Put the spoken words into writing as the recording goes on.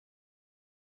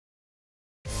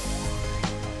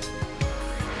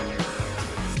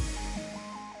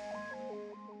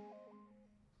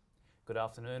Good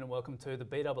afternoon and welcome to the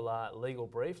BRR Legal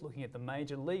Brief, looking at the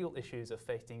major legal issues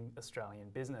affecting Australian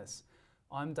business.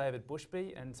 I'm David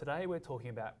Bushby and today we're talking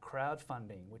about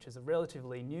crowdfunding, which is a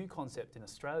relatively new concept in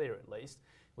Australia at least,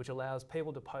 which allows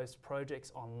people to post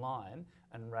projects online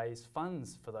and raise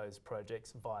funds for those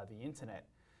projects via the internet.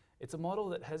 It's a model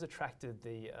that has attracted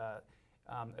the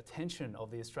attention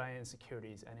of the Australian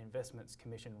Securities and Investments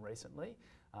Commission recently,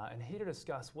 and here to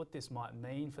discuss what this might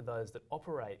mean for those that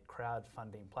operate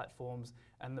crowdfunding platforms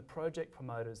and the project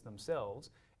promoters themselves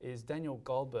is Daniel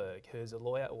Goldberg, who's a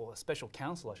lawyer, or a special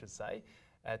counsel I should say,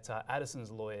 at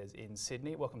Addisons Lawyers in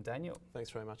Sydney. Welcome, Daniel. Thanks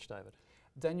very much, David.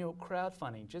 Daniel,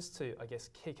 crowdfunding, just to I guess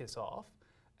kick us off,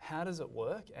 how does it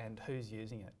work and who's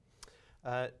using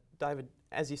it? David,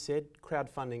 as you said,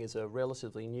 crowdfunding is a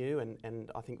relatively new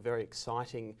and I think very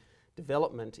exciting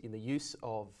development in the use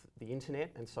of the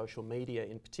internet and social media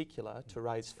in particular to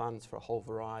raise funds for a whole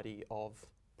variety of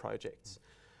projects.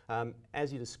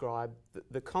 As you described,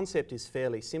 the concept is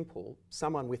fairly simple.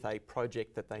 Someone with a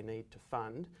project that they need to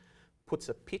fund puts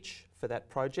a pitch for that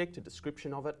project, a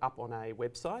description of it, up on a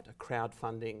website, a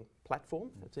crowdfunding platform,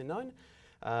 as they're known,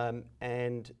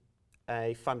 and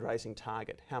a fundraising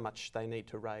target, how much they need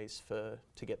to raise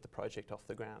to get the project off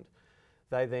the ground.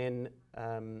 They then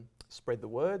spread the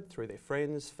word through their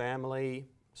friends, family,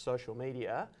 social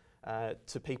media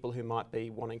to people who might be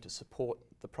wanting to support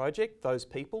the project. Those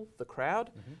people, the crowd,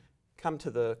 come to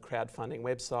the crowdfunding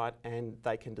website and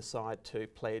they can decide to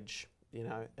pledge, you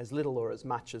know, as little or as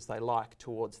much as they like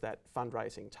towards that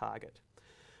fundraising target.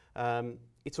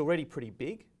 It's already pretty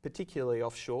big, particularly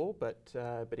offshore, but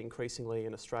increasingly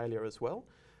in Australia as well.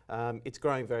 It's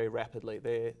growing very rapidly.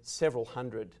 There are several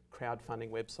hundred crowdfunding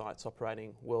websites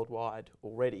operating worldwide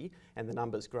already, and the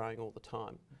number's growing all the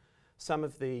time. Some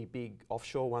of the big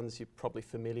offshore ones you're probably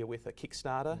familiar with are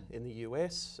Kickstarter in the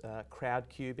US,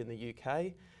 Crowdcube in the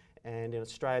UK, and in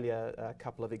Australia a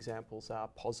couple of examples are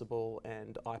Possible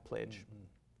and iPledge.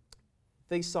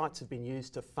 These sites have been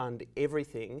used to fund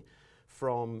everything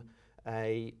from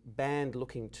a band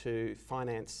looking to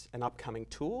finance an upcoming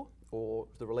tour or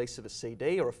the release of a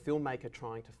CD, or a filmmaker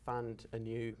trying to fund a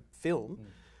new film,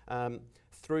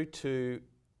 through to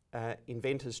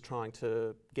inventors trying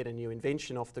to get a new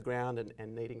invention off the ground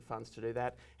and needing funds to do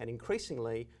that, and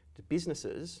increasingly to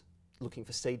businesses looking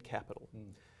for seed capital.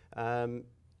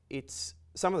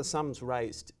 Some of the sums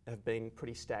raised have been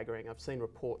pretty staggering. I've seen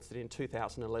reports that in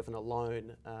 2011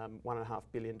 alone, $1.5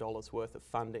 billion worth of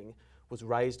funding was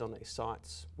raised on these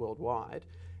sites worldwide,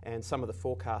 and some of the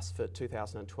forecasts for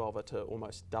 2012 are to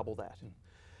almost double that.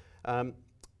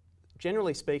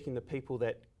 Generally speaking, the people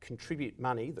that contribute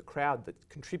money, the crowd that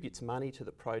contributes money to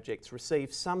the projects,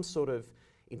 receive some sort of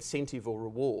incentive or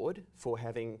reward for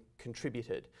having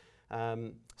contributed.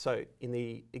 So in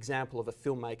the example of a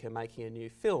filmmaker making a new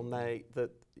film,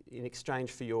 in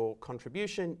exchange for your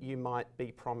contribution, you might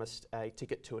be promised a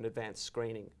ticket to an advanced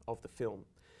screening of the film.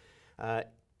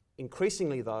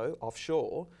 Increasingly though,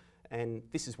 offshore, and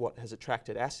this is what has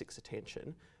attracted ASIC's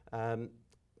attention,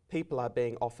 people are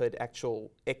being offered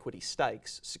actual equity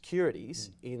stakes,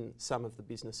 securities, in some of the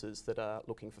businesses that are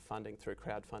looking for funding through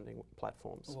crowdfunding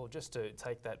platforms. Well, just to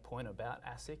take that point about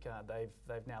ASIC,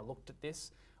 they've now looked at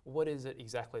this. What is it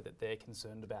exactly that they're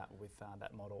concerned about with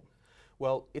that model?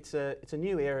 Well, it's a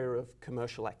new area of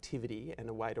commercial activity and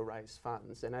a way to raise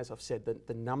funds. And as I've said,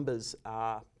 the numbers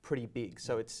are pretty big,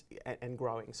 so and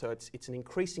growing. So it's an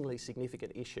increasingly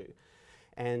significant issue.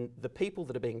 And the people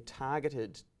that are being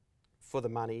targeted for the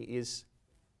money is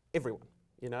everyone,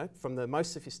 you know, from the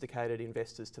most sophisticated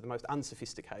investors to the most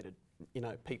unsophisticated, you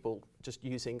know, people just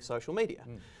using social media.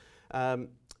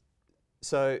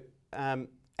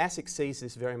 ASIC sees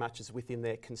this very much as within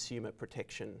their consumer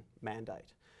protection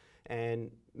mandate.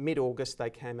 And mid-August they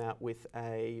came out with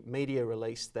a media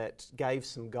release that gave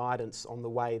some guidance on the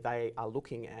way they are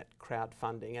looking at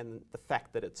crowdfunding and the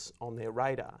fact that it's on their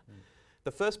radar.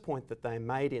 The first point that they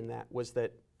made in that was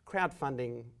that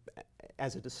crowdfunding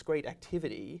as a discrete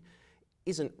activity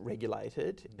isn't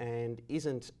regulated and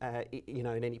isn't, you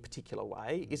know, in any particular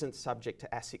way, isn't subject to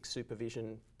ASIC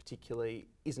supervision, particularly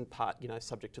isn't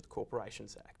subject to the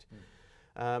Corporations Act.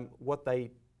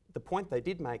 The point they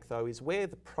did make though is where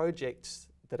the projects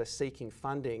that are seeking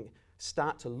funding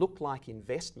start to look like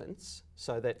investments,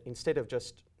 so that instead of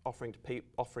just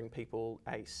offering people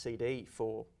a CD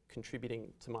for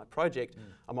contributing to my project,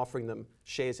 I'm offering them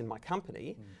shares in my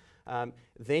company,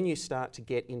 then you start to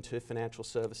get into financial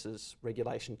services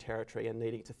regulation territory and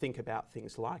needing to think about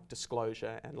things like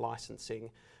disclosure and licensing,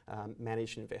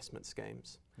 managed investment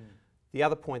schemes. The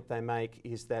other point they make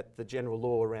is that the general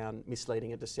law around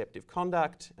misleading and deceptive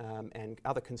conduct and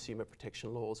other consumer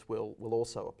protection laws will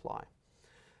also apply.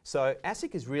 So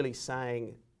ASIC is really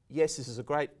saying, yes, this is a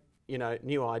great,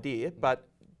 new idea, but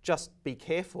just be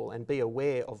careful and be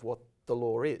aware of what the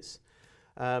law is.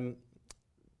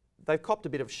 They've copped a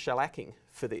bit of shellacking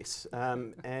for this,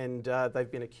 and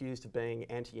they've been accused of being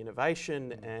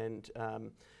anti-innovation and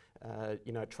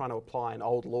trying to apply an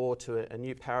old law to a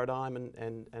new paradigm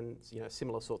and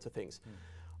similar sorts of things.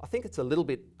 I think it's a little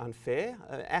bit unfair.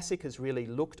 ASIC has really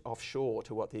looked offshore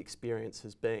to what the experience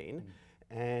has been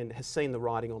and has seen the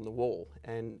writing on the wall.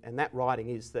 And that writing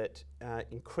is that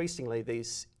increasingly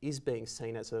this is being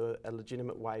seen as a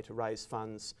legitimate way to raise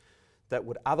funds that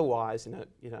would otherwise,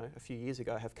 a few years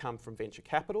ago, have come from venture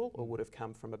capital or would have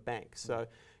come from a bank. So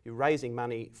you're raising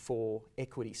money for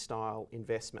equity-style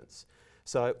investments.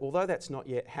 So although that's not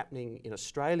yet happening in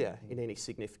Australia in any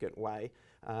significant way,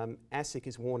 ASIC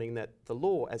is warning that the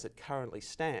law as it currently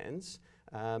stands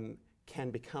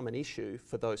can become an issue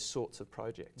for those sorts of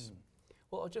projects.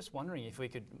 Well, I was just wondering if we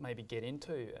could maybe get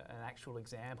into an actual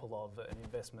example of an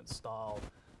investment style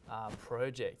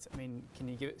project. I mean, can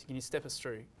you step us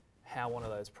through how one of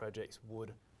those projects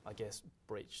would, I guess,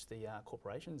 breach the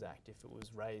Corporations Act if it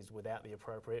was raised without the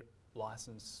appropriate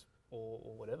licence or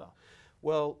whatever?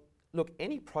 Well, look,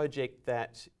 any project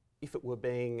that, if it were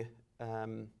being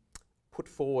put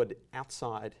forward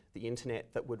outside the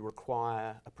internet, that would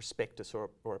require a prospectus or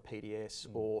a PDS,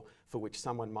 or for which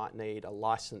someone might need a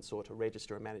licence or to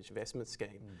register a managed investment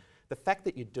scheme. The fact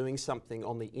that you're doing something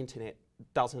on the internet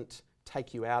doesn't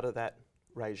take you out of that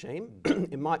regime.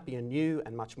 It might be a new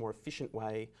and much more efficient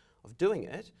way of doing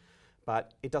it,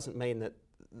 but it doesn't mean that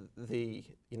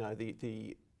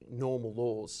the normal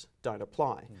laws don't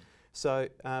apply. So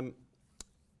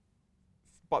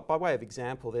by way of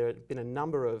example, there have been a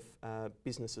number of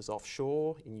businesses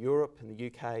offshore in Europe and the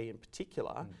UK in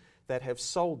particular that have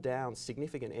sold down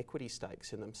significant equity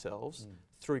stakes in themselves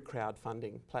through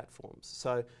crowdfunding platforms.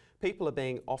 So people are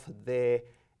being offered there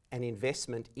an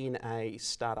investment in a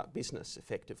startup business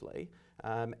effectively,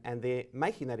 and they're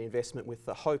making that investment with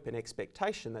the hope and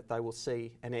expectation that they will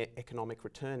see an economic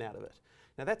return out of it.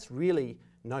 Now that's really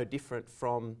no different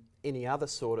from any other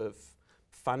sort of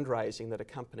fundraising that a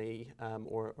company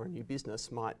or a new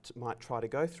business might try to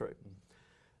go through.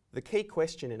 The key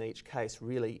question in each case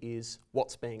really is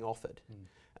what's being offered.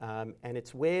 And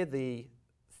it's where the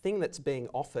thing that's being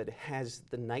offered has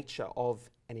the nature of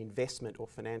an investment or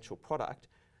financial product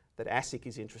that ASIC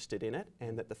is interested in it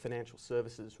and that the financial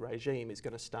services regime is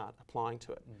going to start applying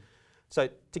to it. So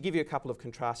to give you a couple of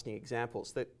contrasting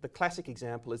examples, the classic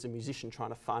example is a musician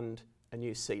trying to fund a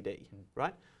new CD,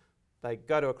 right? They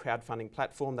go to a crowdfunding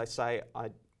platform, they say, I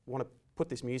want to put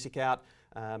this music out,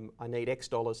 I need X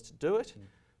dollars to do it.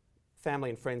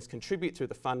 Family and friends contribute through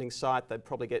the funding site, they'd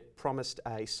probably get promised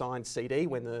a signed CD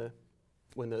when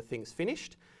the thing's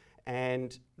finished,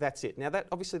 and that's it. Now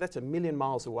obviously that's a million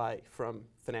miles away from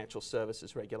financial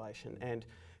services regulation, and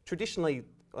traditionally,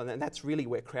 and that's really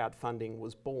where crowdfunding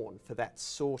was born, for that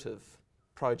sort of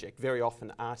project, very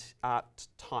often art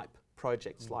type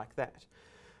projects like that.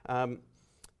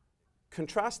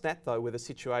 Contrast that though with a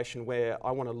situation where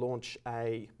I want to launch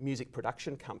a music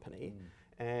production company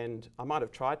and I might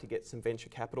have tried to get some venture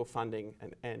capital funding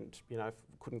and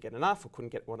couldn't get enough or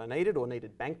couldn't get what I needed or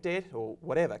needed bank debt or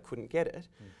whatever, couldn't get it.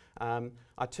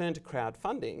 I turn to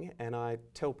crowdfunding and I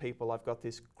tell people I've got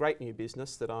this great new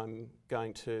business that I'm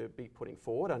going to be putting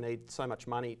forward. I need so much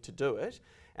money to do it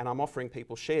and I'm offering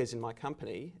people shares in my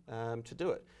company to do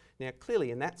it. Now, clearly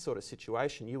in that sort of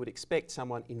situation, you would expect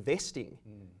someone investing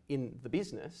in the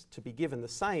business to be given the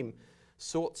same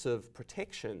sorts of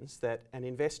protections that an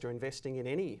investor investing in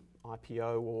any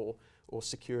IPO or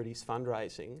securities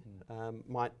fundraising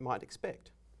might expect.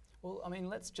 Well, I mean,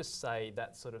 let's just say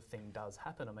that sort of thing does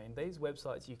happen. I mean, these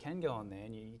websites, you can go on there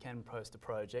and you can post a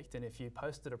project, and if you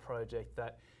posted a project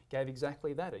that gave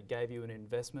exactly that, it gave you an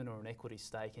investment or an equity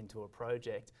stake into a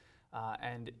project,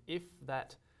 and if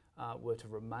that were to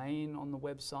remain on the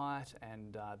website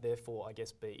and therefore, I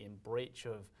guess, be in breach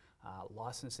of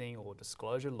licensing or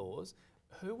disclosure laws,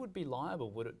 who would be liable?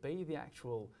 Would it be the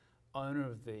actual owner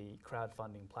of the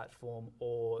crowdfunding platform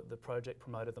or the project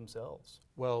promoter themselves?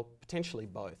 Well, potentially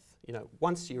both.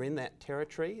 Once you're in that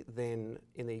territory, then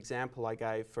in the example I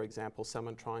gave, for example,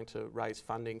 someone trying to raise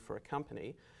funding for a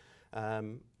company,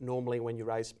 normally when you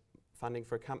raise funding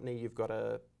for a company, you've got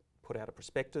to put out a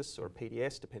prospectus or a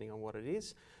PDS, depending on what it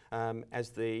is.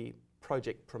 As the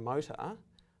project promoter,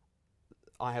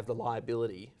 I have the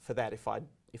liability for that.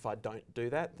 If I don't do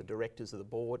that, the directors of the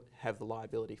board have the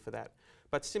liability for that.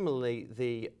 But similarly,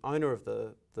 the owner of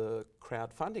the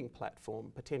crowdfunding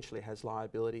platform potentially has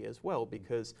liability as well,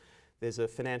 because there's a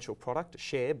financial product, a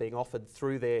share, being offered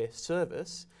through their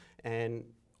service, and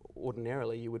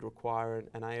ordinarily you would require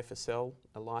an AFSL,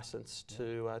 a licence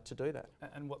to do that.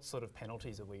 And what sort of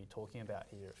penalties are we talking about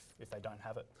here if they don't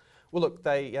have it? Well, look,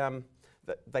 they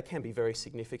can be very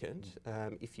significant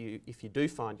if you do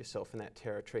find yourself in that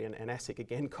territory. And ASIC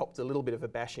again copped a little bit of a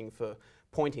bashing for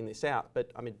pointing this out.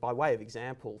 But I mean, by way of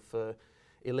example, for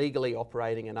illegally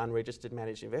operating an unregistered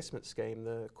managed investment scheme,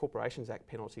 the Corporations Act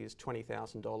penalty is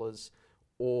 $20,000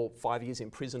 or 5 years in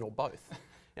prison or both.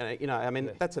 You know, I mean,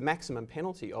 yes. That's a maximum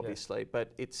penalty, obviously,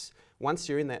 but it's once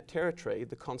you're in that territory,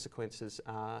 the consequences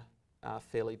are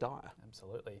fairly dire.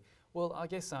 Absolutely. Well, I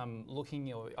guess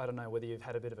looking, or I don't know whether you've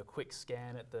had a bit of a quick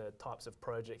scan at the types of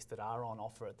projects that are on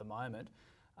offer at the moment.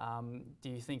 Do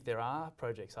you think there are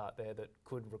projects out there that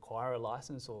could require a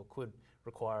licence or could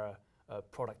require a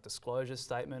product disclosure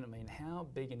statement? I mean, how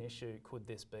big an issue could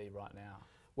this be right now?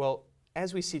 Well,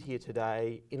 as we sit here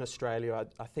today in Australia,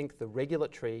 I think the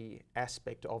regulatory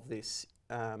aspect of this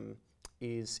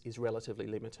is relatively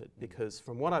limited, because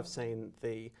from what I've seen,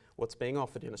 what's being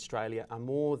offered in Australia are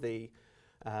more the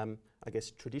I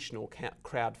guess traditional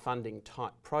crowdfunding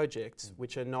type projects,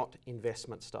 which are not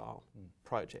investment style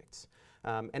projects.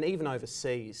 And even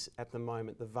overseas at the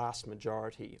moment, the vast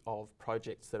majority of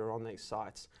projects that are on these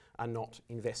sites are not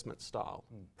investment style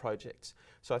projects.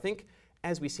 So I think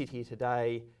as we sit here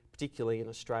today, particularly in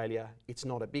Australia, it's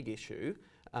not a big issue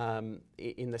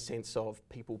in the sense of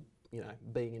people, you know,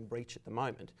 being in breach at the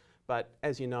moment. But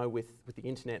as you know, with the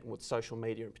internet and with social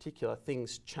media in particular,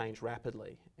 things change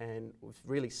rapidly, and we've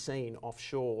really seen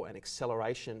offshore an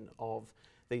acceleration of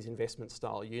these investment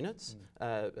style units,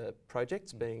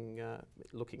 projects being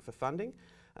looking for funding,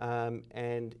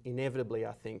 and inevitably,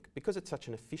 I think, because it's such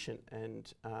an efficient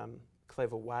and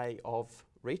clever way of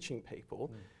reaching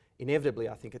people, inevitably,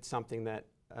 I think it's something that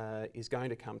is going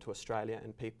to come to Australia,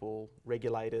 and people,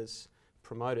 regulators,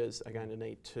 promoters are going to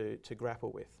need to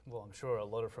grapple with. Well, I'm sure a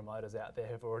lot of promoters out there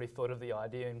have already thought of the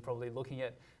idea and probably looking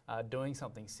at doing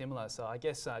something similar. So I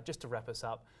guess just to wrap us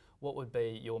up, what would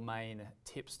be your main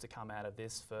tips to come out of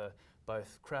this for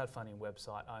both crowdfunding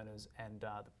website owners and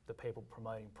the people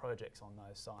promoting projects on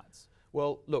those sites?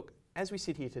 Well, look, as we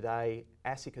sit here today,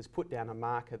 ASIC has put down a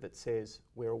marker that says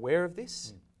we're aware of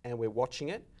this and we're watching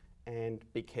it, and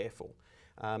be careful.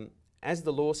 As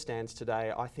the law stands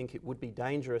today, I think it would be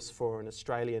dangerous for an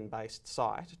Australian-based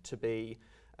site to be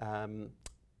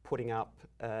putting up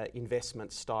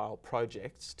investment-style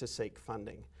projects to seek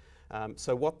funding.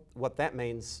 So what that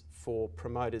means for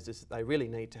promoters is that they really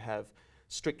need to have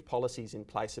strict policies in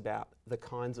place about the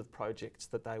kinds of projects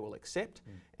that they will accept,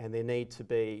 and there need to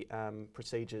be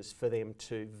procedures for them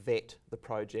to vet the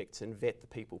projects and vet the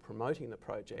people promoting the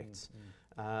projects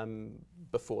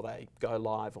before they go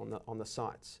live on the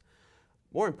sites.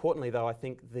 More importantly, though, I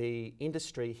think the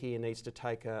industry here needs to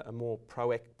take a more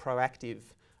proactive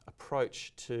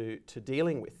approach to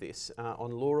dealing with this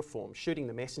on law reform. Shooting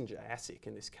the messenger, ASIC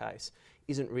in this case,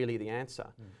 isn't really the answer.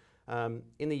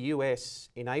 In the US,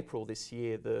 in April this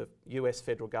year, the US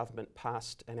federal government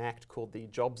passed an act called the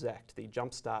Jobs Act, the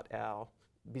Jumpstart Our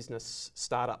Business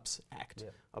Startups Act,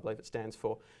 I believe it stands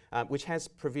for, which has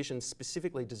provisions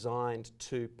specifically designed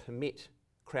to permit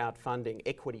crowdfunding,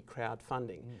 equity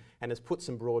crowdfunding, and has put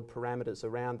some broad parameters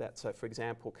around that. So, for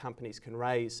example, companies can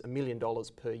raise $1 million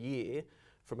per year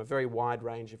from a very wide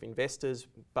range of investors,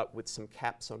 but with some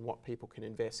caps on what people can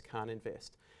invest, can't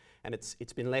invest. And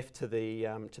it's been left to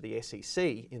the SEC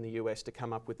in the US to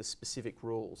come up with the specific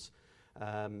rules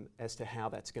as to how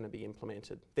that's going to be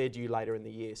implemented. They're due later in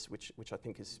the year, which I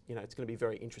think is, you know, it's going to be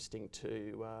very interesting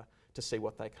to see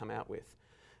what they come out with.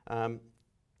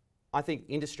 I think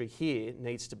industry here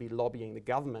needs to be lobbying the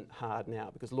government hard now,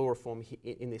 because law reform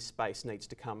in this space needs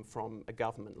to come from a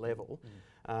government level.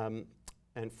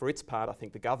 And for its part, I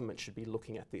think the government should be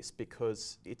looking at this,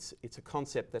 because it's a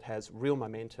concept that has real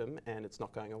momentum and it's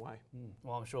not going away.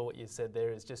 Well, I'm sure what you said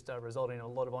there is just resulting in a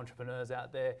lot of entrepreneurs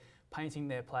out there painting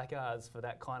their placards for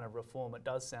that kind of reform. It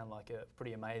does sound like a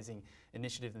pretty amazing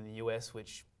initiative in the US,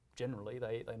 which generally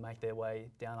they make their way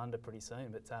down under pretty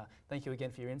soon. But thank you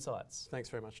again for your insights. Thanks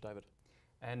very much, David.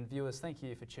 And viewers, thank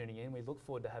you for tuning in. We look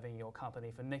forward to having your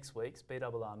company for next week's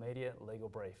BRR Media Legal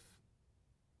Brief.